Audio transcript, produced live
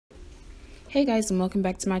Hey guys, and welcome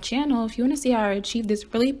back to my channel. If you want to see how I achieved this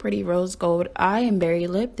really pretty rose gold eye and berry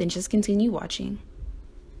lip, then just continue watching.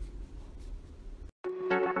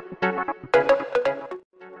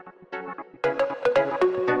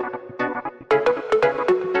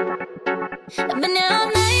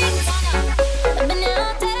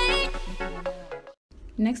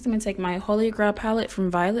 Next, I'm going to take my Holy Grail palette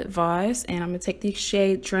from Voss, and I'm going to take the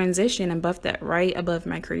shade Transition and buff that right above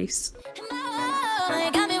my crease.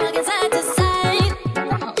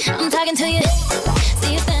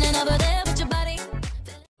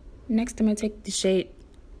 Next, I'm going to take the shade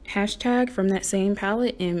Hashtag from that same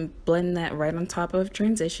palette and blend that right on top of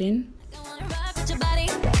Transition.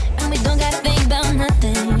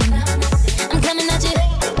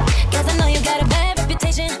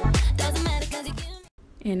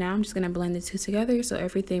 And now I'm just going to blend the two together so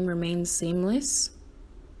everything remains seamless.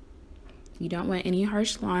 You don't want any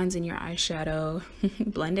harsh lines in your eyeshadow.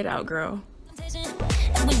 Blend it out, girl.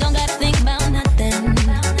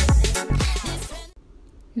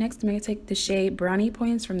 Next, I'm going to take the shade Brownie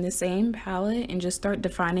Points from the same palette and just start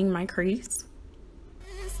defining my crease.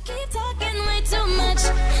 Keep talking way too much.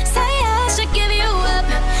 Say I should give you up.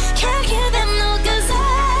 Can't hear them no, 'cause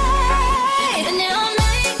I've been here all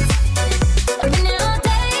night. I've been here all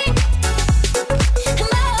day. And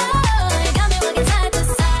boy, got me walking side to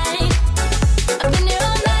side. I've been here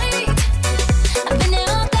all night. I've been here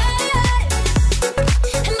all day.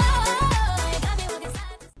 And boy, got me walking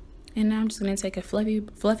side to side. And now I'm just going to take a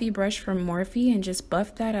fluffy brush from Morphe and just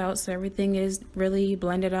buff that out so everything is really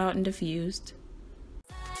blended out and diffused.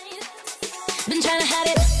 Been trying to hide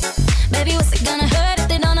it, baby, what's it gonna hurt if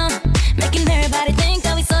they don't know? Making everybody think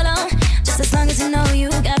that we so long, just as long as you know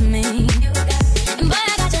you got me. And boy,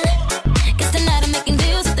 I got you, guess tonight I'm making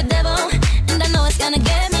deals with the devil, and I know it's gonna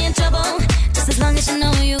get me in trouble, just as long as you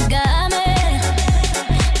know you got me.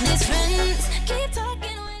 These friends keep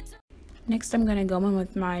talking way too. Next, I'm going to go in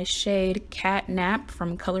with my shade Cat Nap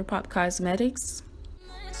from Colourpop Cosmetics.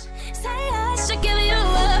 much. Say I should give you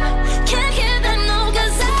up, can't hear them no,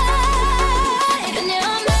 'cause I've been here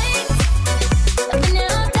all night. I've been here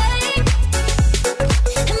all day.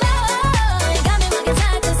 And boy, got me walking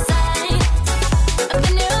side to side. I've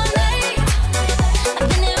been here all night. I've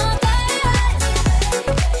been here all day.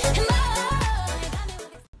 And boy, got me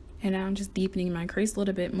walking. And now I'm just deepening my crease a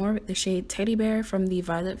little bit more with the shade Teddy Bear from the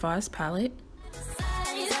Violet Voss palette.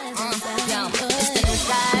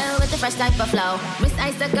 Style with the fresh type of flow. Wrist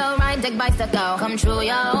icicle, ride deck bicycle. Come true,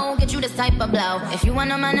 yo. Get you this type of blow. If you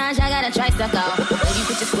want a menage, I got a tricycle. Baby,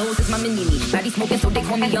 put your clothes, it's my mini-me. Body smoking, so they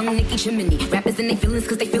call me Young Nicki Chimney. Rappers and they feelings,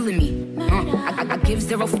 cause they feeling me. I give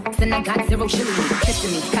zero f***s and I got zero chilling me.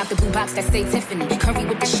 Kissing me, cop the blue box that say Tiffany. Curry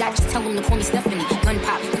with the shot, just tell them to call me Stephanie. Gun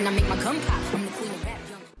pop, then I make my gun pop. I'm the queen of rap,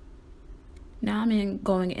 young. Now I'm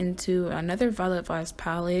going into another Violet Voss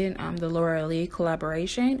palette, the Laura Lee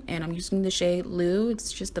collaboration, and I'm using the shade Lou.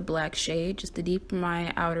 It's just a black shade, just to deepen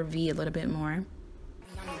my outer V a little bit more.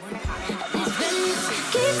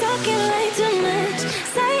 Keep talking way too much.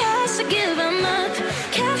 Say I should give them up.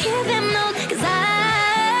 Can't hear them no, 'cause I've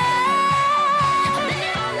been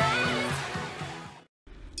here all night.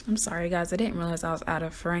 I'm sorry guys, I didn't realize I was out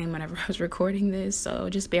of frame whenever I was recording this, so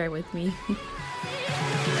just bear with me.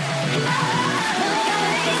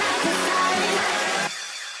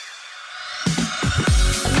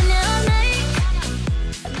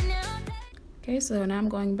 Okay, so now I'm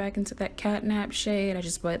going back into that Cat Nap shade. I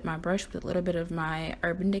just wet my brush with a little bit of my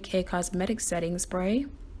Urban Decay Cosmetics setting spray.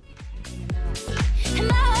 And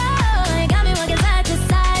boy, got me walking side to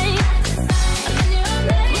side. I've been here all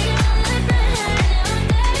night.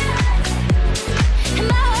 And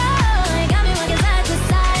boy, got me walking side to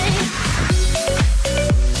side.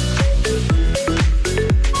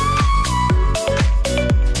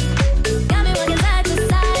 Got me walking side to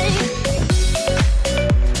side.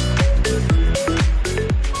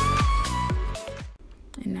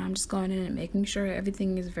 And now I'm just going in and making sure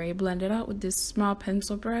everything is very blended out with this small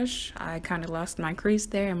pencil brush. I kind of lost my crease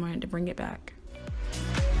there and wanted to bring it back.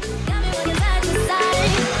 Got me walking side to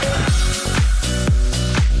side.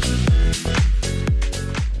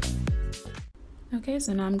 Okay,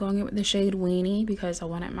 so now I'm going in with the shade Weenie because I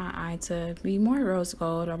wanted my eye to be more rose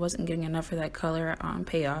gold. I wasn't getting enough of that color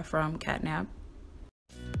payoff from Cat Nap.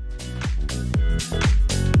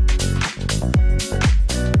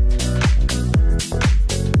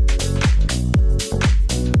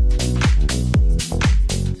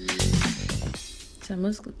 So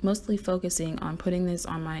I'm mostly focusing on putting this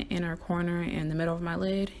on my inner corner in the middle of my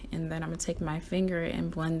lid, and then I'm going to take my finger and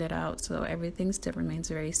blend it out so everything still remains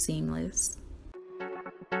very seamless.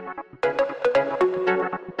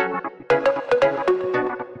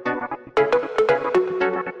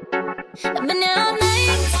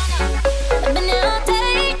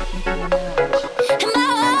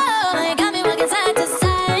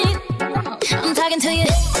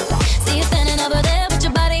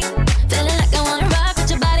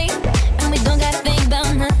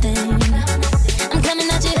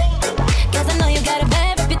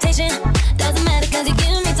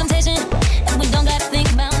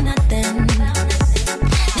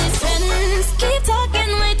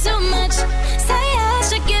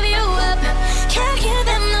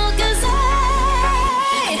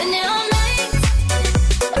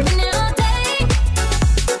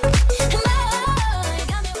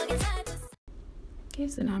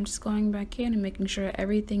 just going back in and making sure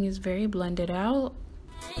everything is very blended out.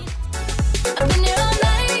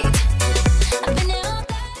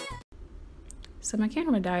 So my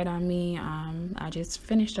camera died on me. I just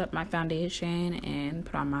finished up my foundation and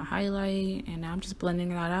put on my highlight, and now I'm just blending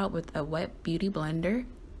that out with a wet beauty blender.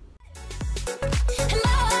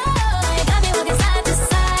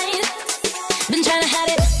 Been trying to hide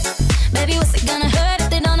it, baby, what's it gonna hurt if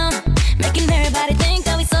they don't know? Making everybody think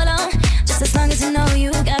that we solo, just as long as you know you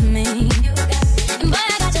got me. And boy,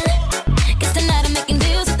 I got you, guess tonight I'm making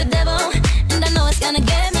deals with the devil, and I know it's gonna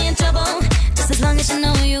get me in trouble, just as long as you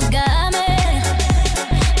know you got me.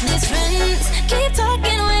 These friends keep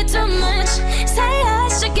talking way too much, say I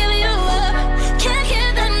should give you up, can't hear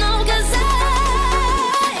them no, cause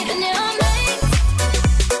I've been here all night,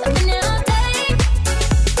 I've been here all day,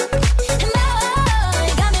 and now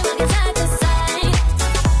you got me looking side to side.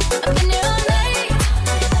 I've been here all night,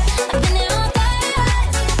 I've been here all day,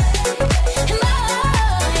 and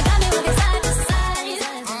now you got me looking side to side.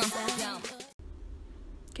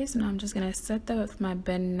 Okay, so now I'm just gonna set that with my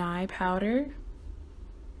Ben Nye powder.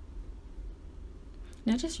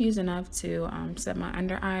 And I just use enough to set my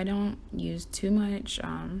under eye. I don't use too much,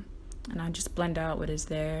 and I just blend out what is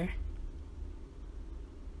there.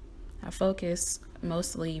 I focus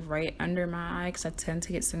mostly right under my eye because I tend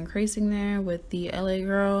to get some creasing there with the LA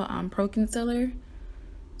Girl Pro Concealer.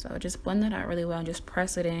 So I just blend that out really well and just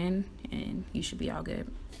press it in, and you should be all good.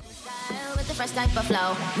 With the fresh type of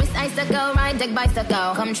flow, wrist icicle, ride deck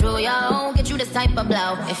bicycle. Come true, yo, get you this type of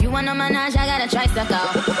blow. If you want a menage, I got a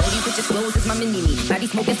tricycle. Baby, put your clothes, it's my mini-me. Body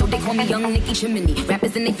smoking, so they call me Young Nicky Chimney.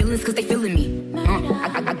 Rappers and they feelings, cause they feeling me.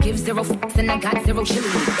 I give 0 fucks and I got 0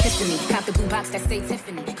 chilling me. Kissing me, cop the blue box that say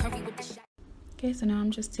Tiffany. Curry with the shot. Okay, so now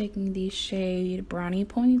I'm just taking the shade Brownie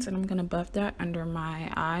Points and I'm gonna buff that under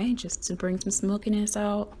my eye just to bring some smokiness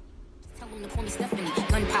out. Tell them to call me Stephanie.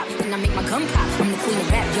 Gun pop, then I make my gun pop. I'm the queen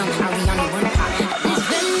of rap, young Ariana Run Pop. These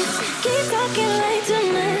friends keep talking way too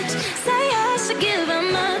much, say I should give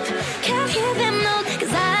them up, can't hear them no,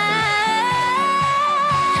 cause I've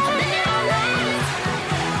been here all night,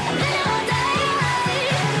 I've been here all day,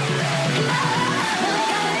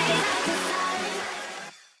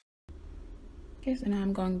 and Okay, so now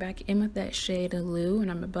I'm going back in with that shade of Lou and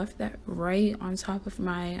I'm gonna buff that right on top of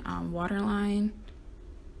my waterline,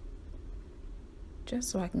 just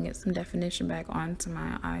so I can get some definition back onto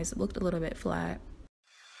my eyes. It looked a little bit flat.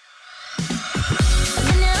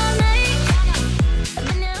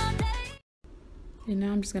 And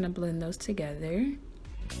now I'm just gonna blend those together.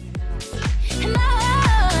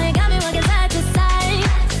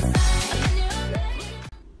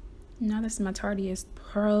 Now this is my Tarteist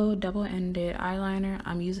Pro double-ended eyeliner.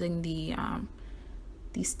 I'm using the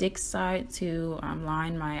stick side to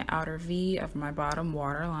line my outer V of my bottom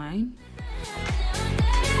waterline.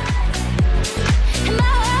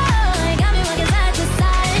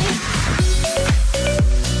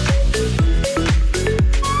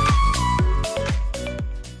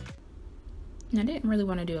 And I didn't really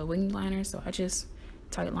want to do a wing liner, so I just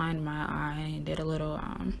tight lined my eye and did a little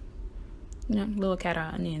you know, little cat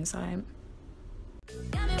eye on the inside.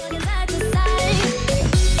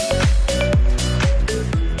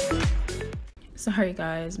 Sorry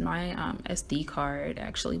guys, my SD card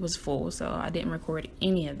actually was full, so I didn't record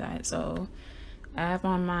any of that. So I have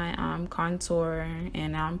on my contour,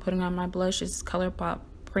 and now I'm putting on my blush. It's Colourpop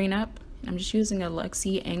Prenup. I'm just using a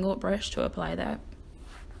Luxie angled brush to apply that.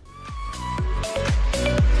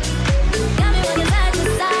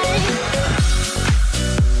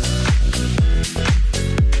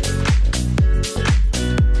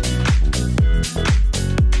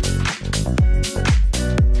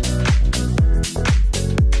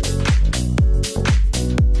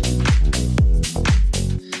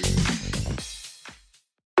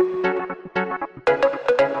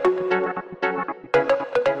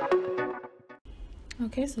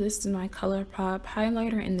 Okay, so this is my Colourpop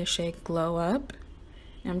highlighter in the shade Glow Up.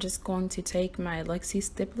 And I'm just going to take my Luxie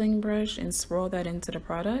stippling brush and swirl that into the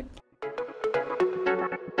product.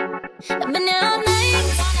 I've been here all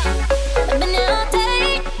night, I've been here all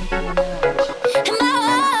day, and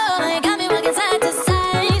now you got me walking side to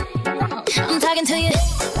side. I'm talking to you,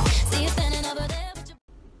 see you standing over there with your...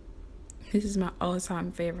 This is my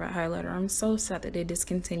all-time favorite highlighter. I'm so sad that they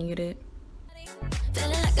discontinued it.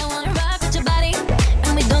 Feeling like I wanna rock with your body,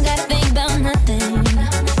 and we don't gotta think about nothing. I'm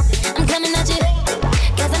coming at you,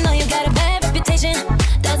 cause I know you got a bad reputation.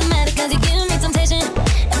 Doesn't matter cause you give me temptation,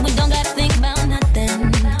 and we don't gotta think about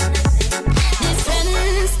nothing. These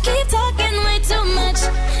friends keep talking way too much,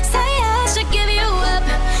 say I should give you up,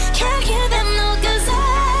 can't hear them no, cause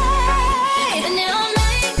I've been here all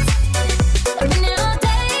night, I've been here all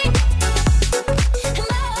day,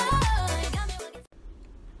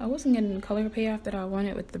 wasn't getting the color payoff that I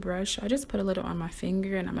wanted with the brush, I just put a little on my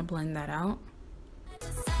finger and I'm gonna blend that out.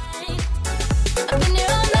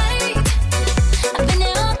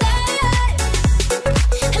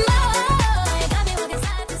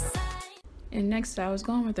 And next I was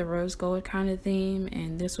going with the rose gold kind of theme,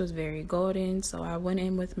 and this was very golden, so I went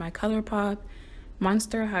in with my Colourpop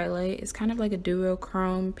Monster highlight. It's kind of like a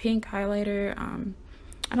duochrome pink highlighter.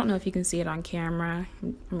 I don't know if you can see it on camera.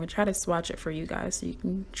 I'm gonna try to swatch it for you guys so you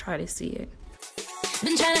can try to see it.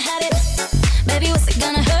 Been trying to hide it. Baby, what's it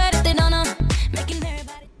gonna hurt if they don't know? Making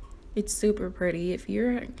everybody. It's super pretty. If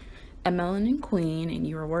you're a melanin queen and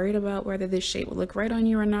you were worried about whether this shade would look right on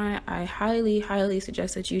you or not, I highly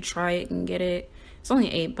suggest that you try it and get it. It's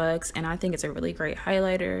only $8 and I think it's a really great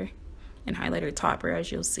highlighter and highlighter topper,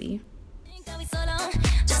 as you'll see.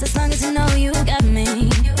 Just as long as you know you got me.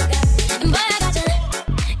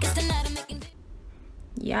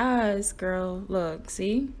 Yes, girl, look,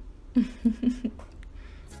 see? And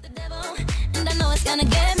I know it's gonna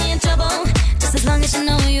get me in trouble. Just as long as you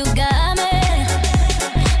know you got me.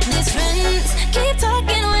 These friends keep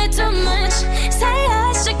talking way too much. Say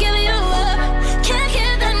I should give you up. Can't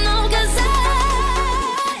hear them no, 'cause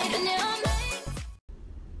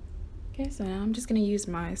okay, so now I'm just gonna use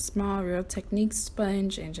my small Real Techniques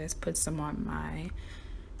sponge and just put some on my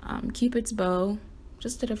Cupid's bow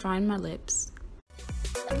just to define my lips.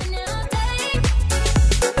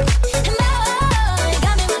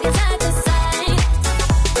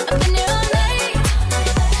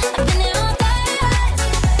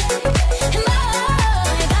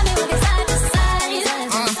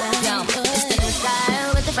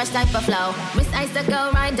 Type of flow, wrist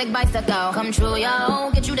icicle, ride deck bicycle, come true,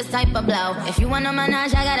 yo, get you this type of blow. If you want a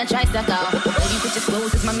menage, I got a tricycle. Baby, put your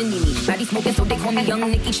clothes, it's my mini-me. Body smoking, so they call me Young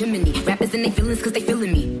Nicky Chimney. Rappers and they feelings, cause they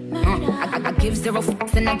feeling me. I give 0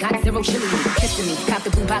 fucks and I got 0 chilling me. Kissing me, cop the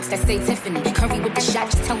blue box that say Tiffany. Curry with the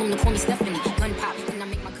shot, just tell them to call me Stephanie. Gun pop, then I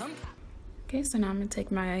make my gun pop. Okay, so now I'm gonna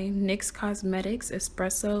take my NYX Cosmetics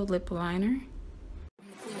Espresso Lip Liner.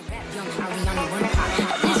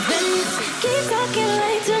 Keep talking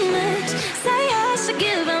way too much. Say I should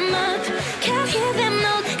give them up. Can't hear them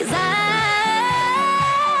no, 'cause I've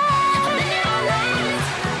been here all night.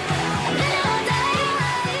 I've been here all day.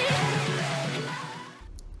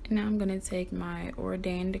 And now I'm gonna take my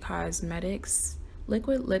Ordained Cosmetics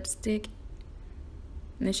liquid lipstick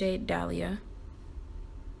in the shade Dhalia.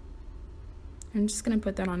 I'm just gonna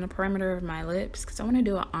put that on the perimeter of my lips because I want to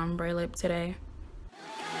do an ombre lip today.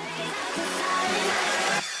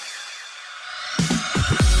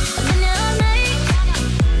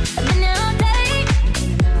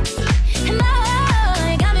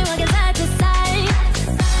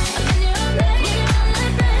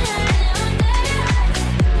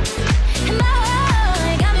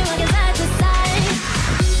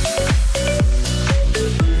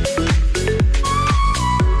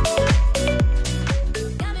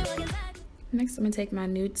 Next, I'm gonna take my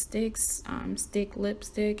NudeStix stick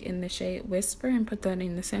lipstick in the shade Whisper and put that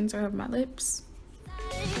in the center of my lips.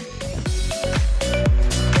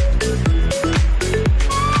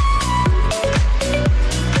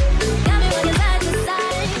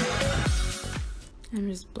 And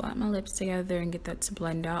just blot my lips together and get that to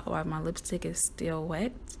blend out while my lipstick is still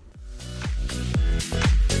wet.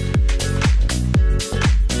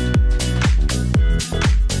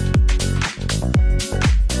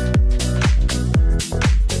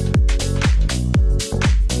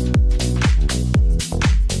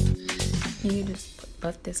 You just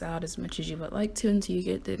buff this out as much as you would like to until you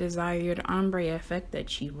get the desired ombre effect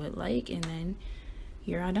that you would like, and then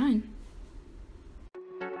you're all done.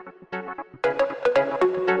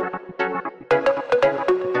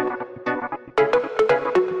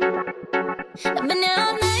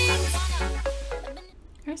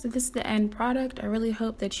 Alright, so this is the end product. I really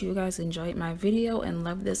hope that you guys enjoyed my video and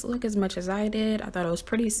loved this look as much as I did. I thought it was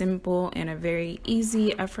pretty simple and a very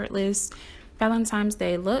easy, effortless Valentine's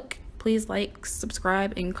Day look. Please like,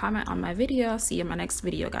 subscribe, and comment on my video. I'll see you in my next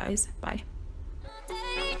video, guys. Bye.